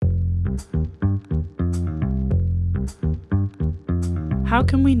How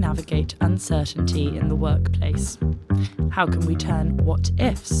can we navigate uncertainty in the workplace? How can we turn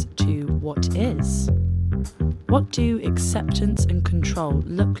what-ifs to what is? What do acceptance and control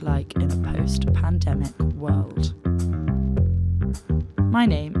look like in a post-pandemic world? My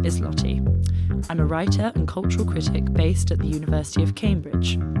name is Lottie. I'm a writer and cultural critic based at the University of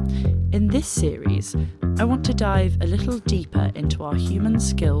Cambridge. In this series, I want to dive a little deeper into our human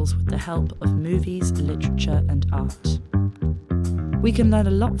skills with the help of movies, literature, and art. We can learn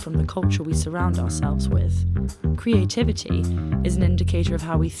a lot from the culture we surround ourselves with. Creativity is an indicator of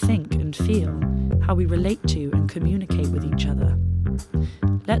how we think and feel, how we relate to and communicate with each other.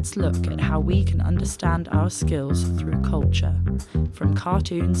 Let's look at how we can understand our skills through culture, from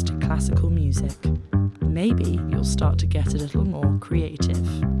cartoons to classical music. Maybe you'll start to get a little more creative.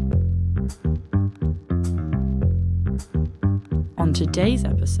 On today's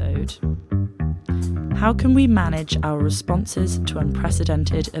episode, how can we manage our responses to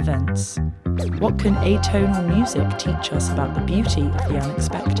unprecedented events? What can atonal music teach us about the beauty of the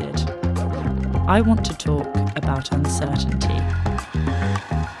unexpected? I want to talk about uncertainty.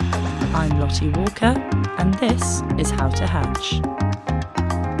 I'm Lottie Walker, and this is How to Hatch.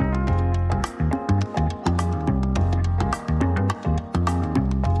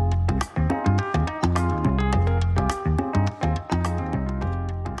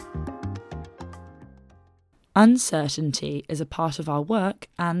 Uncertainty is a part of our work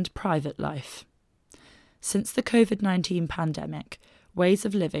and private life. Since the COVID-19 pandemic, ways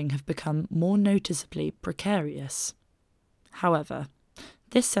of living have become more noticeably precarious. However,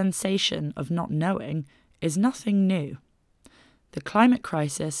 this sensation of not knowing is nothing new. The climate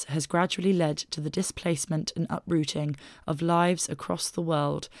crisis has gradually led to the displacement and uprooting of lives across the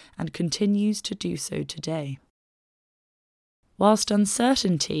world and continues to do so today. Whilst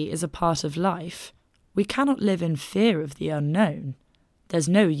uncertainty is a part of life, we cannot live in fear of the unknown. There's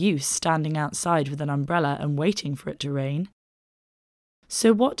no use standing outside with an umbrella and waiting for it to rain.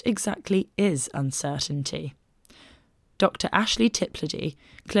 So what exactly is uncertainty? Dr. Ashley Tiplady,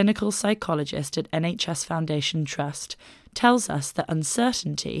 clinical psychologist at NHS Foundation Trust, tells us that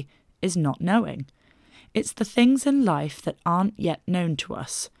uncertainty is not knowing. It's the things in life that aren't yet known to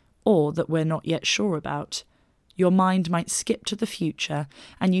us, or that we're not yet sure about. Your mind might skip to the future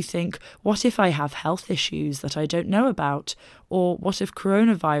and you think, what if I have health issues that I don't know about? Or what if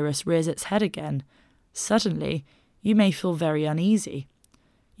coronavirus rears its head again? Suddenly, you may feel very uneasy.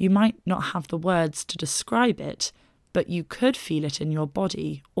 You might not have the words to describe it, but you could feel it in your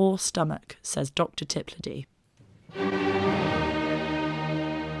body or stomach, says Dr. Tiplady.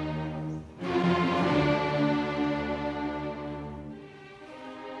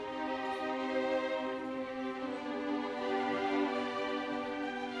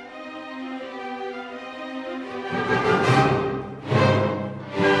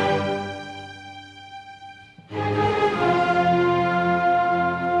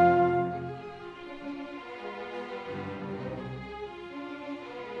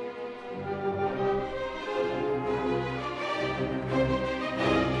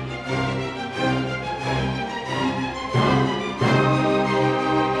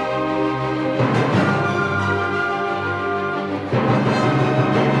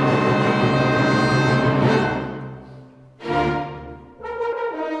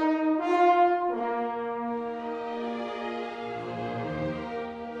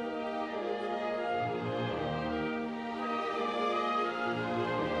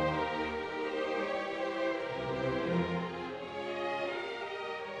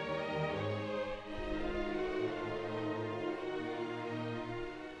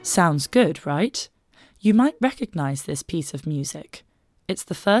 Sounds good, right? You might recognise this piece of music. It's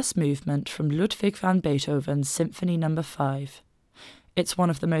the first movement from Ludwig van Beethoven's Symphony No. 5. It's one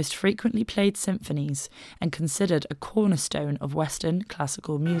of the most frequently played symphonies and considered a cornerstone of Western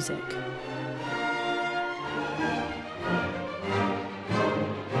classical music.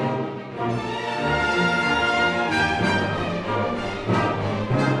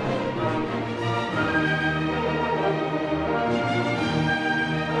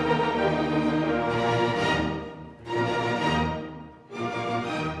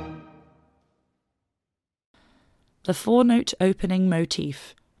 The four-note opening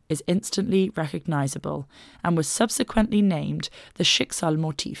motif is instantly recognisable and was subsequently named the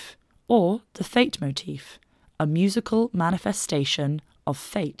Schicksalmotiv, or the fate motif, a musical manifestation of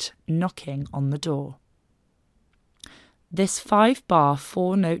fate knocking on the door. This 5-bar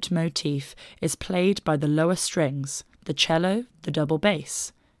four-note motif is played by the lower strings, the cello, the double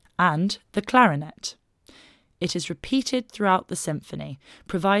bass, and the clarinet. It is repeated throughout the symphony,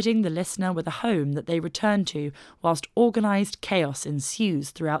 providing the listener with a home that they return to whilst organised chaos ensues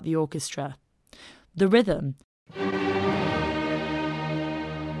throughout the orchestra. The rhythm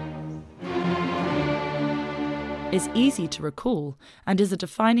is easy to recall and is a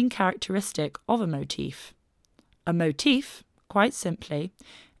defining characteristic of a motif. A motif, quite simply,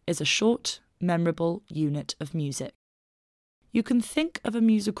 is a short, memorable unit of music. You can think of a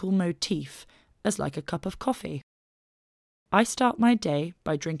musical motif as like a cup of coffee. I start my day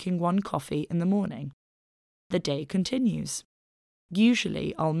by drinking one coffee in the morning. The day continues.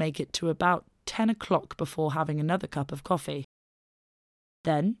 Usually I'll make it to about 10 o'clock before having another cup of coffee.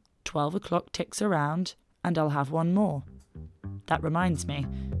 Then 12 o'clock ticks around and I'll have one more. That reminds me,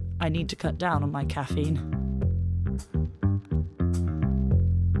 I need to cut down on my caffeine.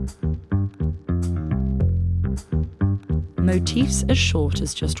 Motifs as short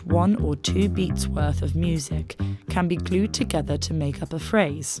as just 1 or 2 beats worth of music can be glued together to make up a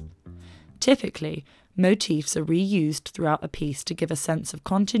phrase. Typically, motifs are reused throughout a piece to give a sense of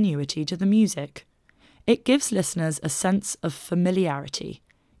continuity to the music. It gives listeners a sense of familiarity,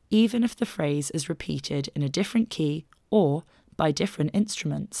 even if the phrase is repeated in a different key or by different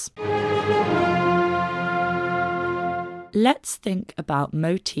instruments. Let's think about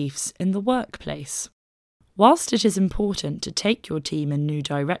motifs in the workplace. Whilst it is important to take your team in new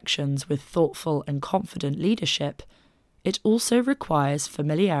directions with thoughtful and confident leadership, it also requires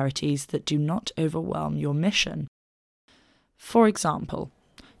familiarities that do not overwhelm your mission. For example,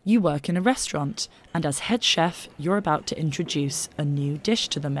 you work in a restaurant, and as head chef, you're about to introduce a new dish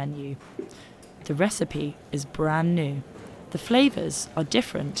to the menu. The recipe is brand new. The flavours are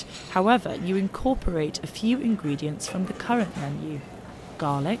different, however, you incorporate a few ingredients from the current menu: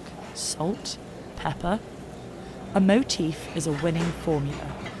 garlic, salt, pepper. A motif is a winning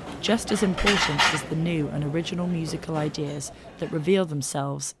formula, just as important as the new and original musical ideas that reveal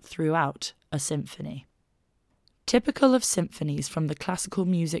themselves throughout a symphony. Typical of symphonies from the classical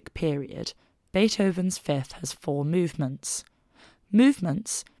music period, Beethoven's Fifth has 4 movements.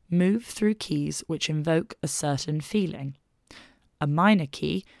 Movements move through keys which invoke a certain feeling. A minor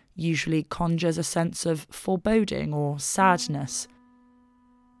key usually conjures a sense of foreboding or sadness.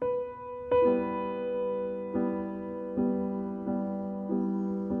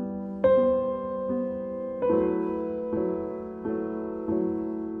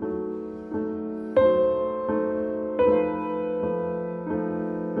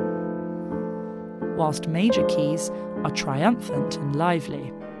 Whilst major keys are triumphant and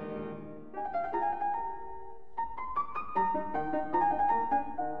lively.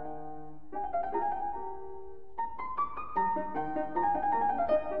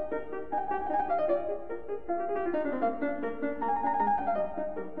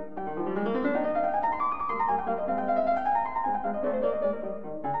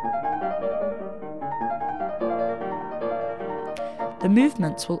 The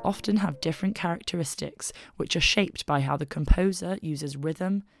movements will often have different characteristics, which are shaped by how the composer uses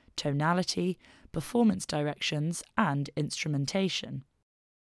rhythm, tonality, performance directions, and instrumentation.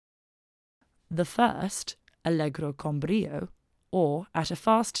 The first, allegro con brio, or at a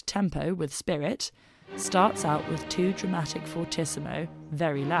fast tempo with spirit, starts out with 2 dramatic fortissimo,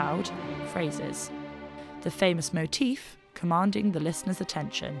 very loud, phrases. The famous motif commanding the listener's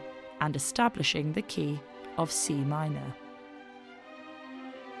attention and establishing the key of C minor.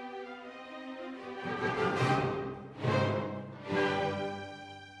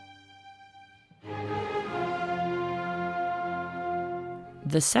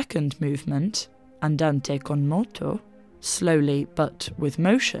 The second movement, andante con moto, slowly but with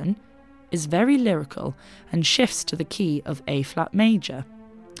motion, is very lyrical and shifts to the key of A flat major.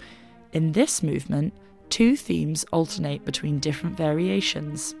 In this movement, 2 themes alternate between different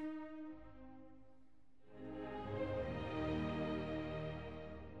variations.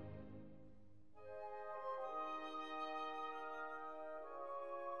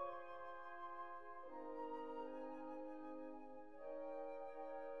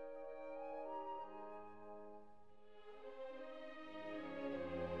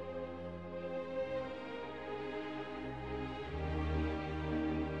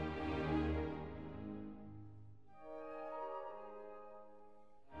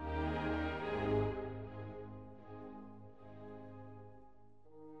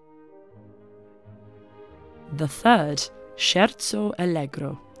 The third, scherzo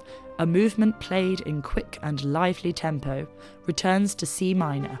allegro, a movement played in quick and lively tempo, returns to C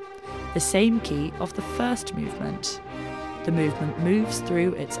minor, the same key of the first movement. The movement moves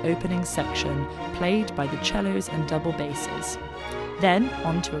through its opening section, played by the cellos and double basses. Then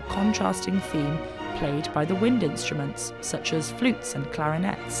onto a contrasting theme played by the wind instruments such as flutes and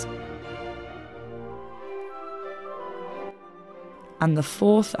clarinets. And the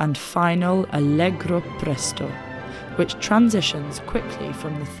fourth and final Allegro presto, which transitions quickly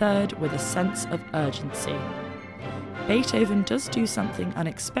from the third with a sense of urgency. Beethoven does do something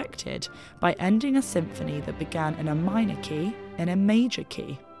unexpected by ending a symphony that began in a minor key in a major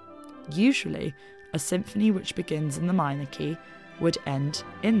key. Usually, a symphony which begins in the minor key would end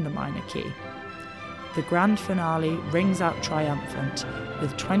in the minor key. The grand finale rings out triumphant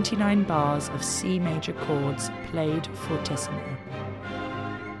with 29 bars of C major chords played fortissimo.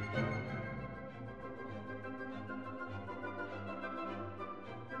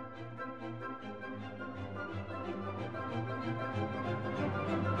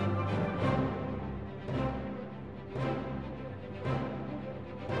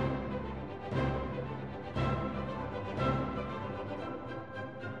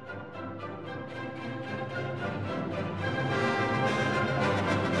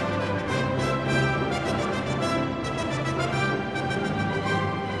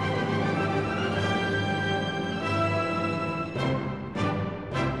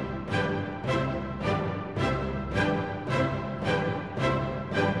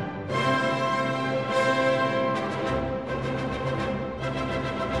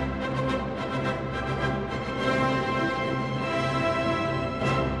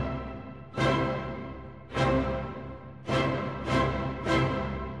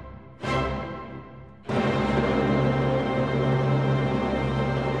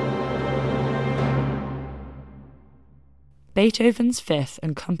 Beethoven's Fifth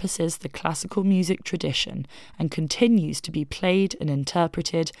encompasses the classical music tradition and continues to be played and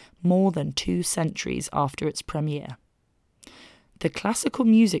interpreted more than 2 centuries after its premiere. The classical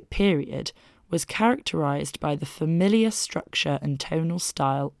music period was characterized by the familiar structure and tonal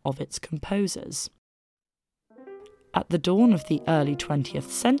style of its composers. At the dawn of the early 20th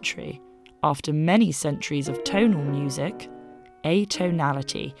century, after many centuries of tonal music,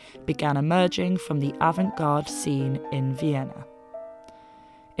 atonality began emerging from the avant-garde scene in Vienna.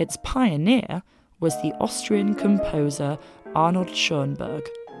 Its pioneer was the Austrian composer Arnold Schoenberg,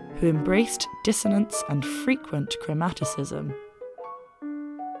 who embraced dissonance and frequent chromaticism.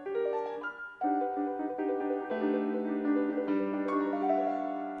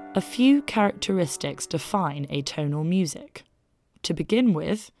 A few characteristics define atonal music. To begin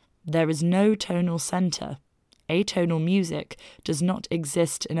with, there is no tonal centre. Atonal music does not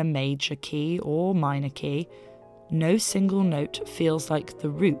exist in a major key or minor key. No single note feels like the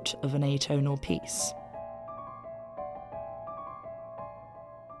root of an atonal piece.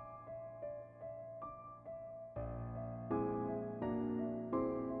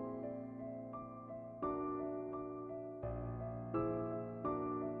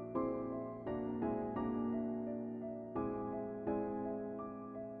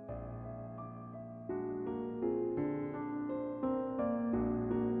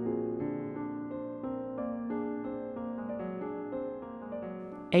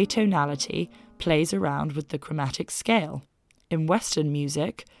 Atonality plays around with the chromatic scale. In Western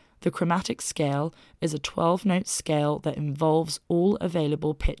music, the chromatic scale is a 12-note scale that involves all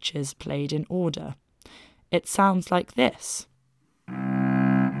available pitches played in order. It sounds like this.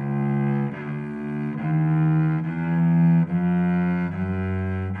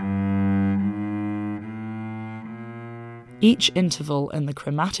 Each interval in the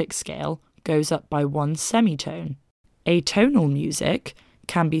chromatic scale goes up by 1 semitone. Atonal music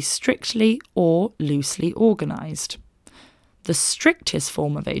can be strictly or loosely organised. The strictest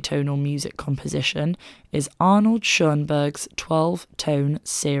form of atonal music composition is Arnold Schoenberg's 12-tone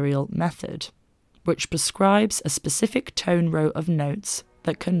serial method, which prescribes a specific tone row of notes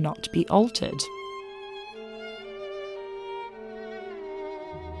that cannot be altered.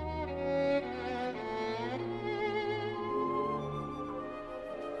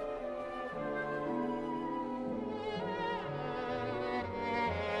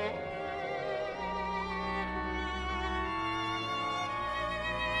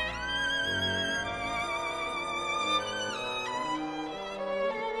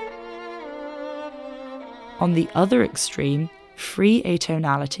 On the other extreme, free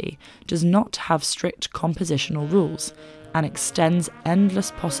atonality does not have strict compositional rules and extends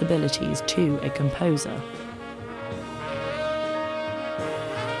endless possibilities to a composer.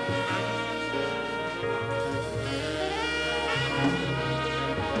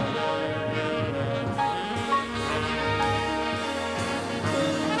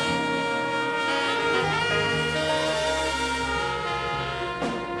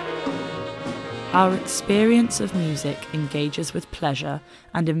 Our experience of music engages with pleasure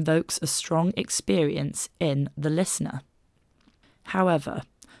and invokes a strong experience in the listener. However,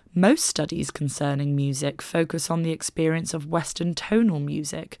 most studies concerning music focus on the experience of Western tonal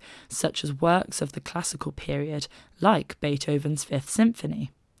music, such as works of the classical period, like Beethoven's Fifth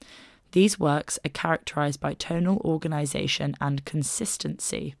Symphony. These works are characterised by tonal organisation and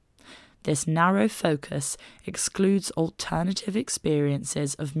consistency. This narrow focus excludes alternative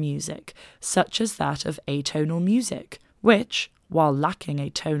experiences of music, such as that of atonal music, which, while lacking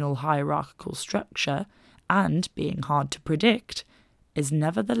a tonal hierarchical structure and being hard to predict, is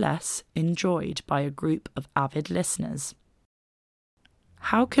nevertheless enjoyed by a group of avid listeners.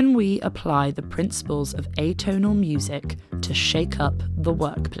 How can we apply the principles of atonal music to shake up the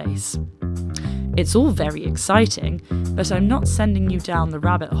workplace? It's all very exciting, but I'm not sending you down the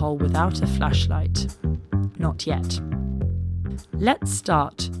rabbit hole without a flashlight. Not yet. Let's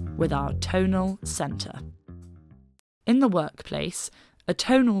start with our tonal centre. In the workplace, a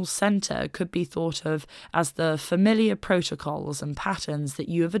tonal centre could be thought of as the familiar protocols and patterns that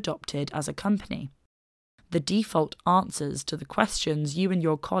you have adopted as a company. The default answers to the questions you and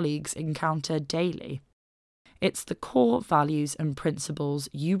your colleagues encounter daily. It's the core values and principles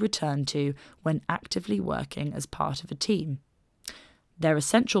you return to when actively working as part of a team. They're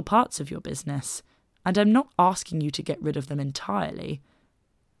essential parts of your business, and I'm not asking you to get rid of them entirely.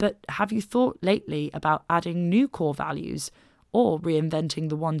 But have you thought lately about adding new core values or reinventing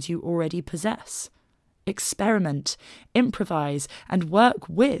the ones you already possess? Experiment, improvise, and work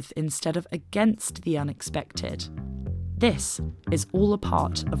with instead of against the unexpected. This is all a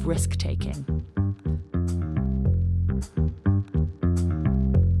part of risk-taking.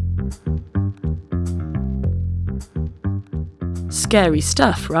 Scary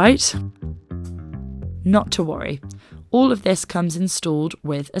stuff, right? Not to worry. All of this comes installed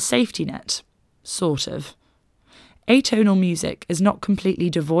with a safety net. Sort of. Atonal music is not completely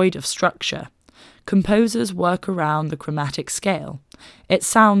devoid of structure. Composers work around the chromatic scale. It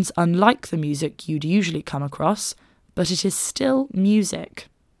sounds unlike the music you'd usually come across, but it is still music.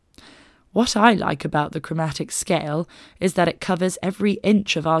 What I like about the chromatic scale is that it covers every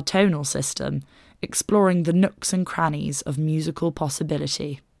inch of our tonal system, exploring the nooks and crannies of musical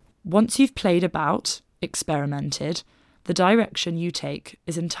possibility. Once you've played about, experimented, the direction you take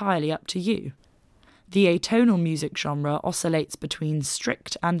is entirely up to you. The atonal music genre oscillates between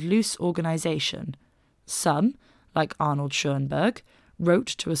strict and loose organisation. Some, like Arnold Schoenberg, wrote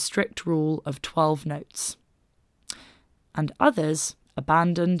to a strict rule of 12 notes. And others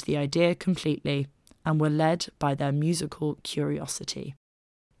abandoned the idea completely and were led by their musical curiosity.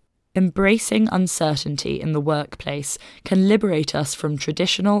 Embracing uncertainty in the workplace can liberate us from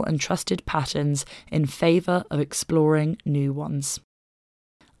traditional and trusted patterns in favour of exploring new ones.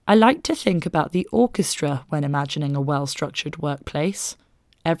 I like to think about the orchestra when imagining a well-structured workplace.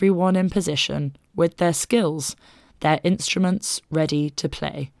 Everyone in position, with their skills, their instruments ready to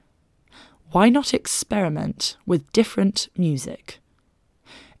play. Why not experiment with different music?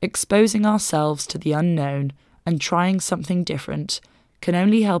 Exposing ourselves to the unknown and trying something different can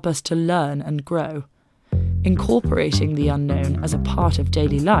only help us to learn and grow. Incorporating the unknown as a part of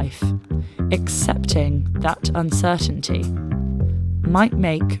daily life, accepting that uncertainty, might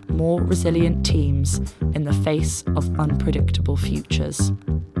make more resilient teams in the face of unpredictable futures.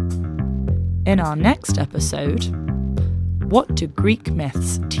 In our next episode, what do Greek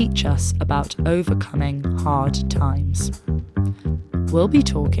myths teach us about overcoming hard times? We'll be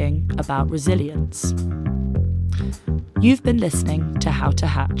talking about resilience. You've been listening to How to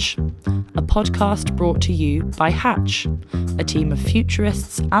Hatch, a podcast brought to you by Hatch, a team of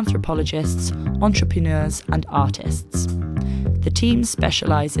futurists, anthropologists, entrepreneurs, and artists. The team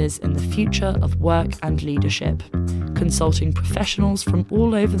specialises in the future of work and leadership, consulting professionals from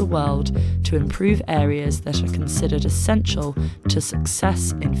all over the world to improve areas that are considered essential to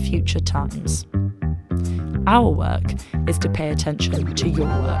success in future times. Our work is to pay attention to your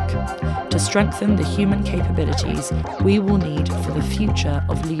work, to strengthen the human capabilities we will need for the future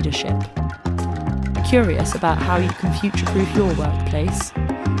of leadership. Curious about how you can future-proof your workplace?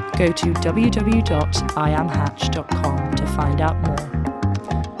 Go to www.iamhatch.com to find out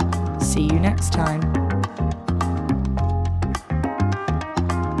more. See you next time.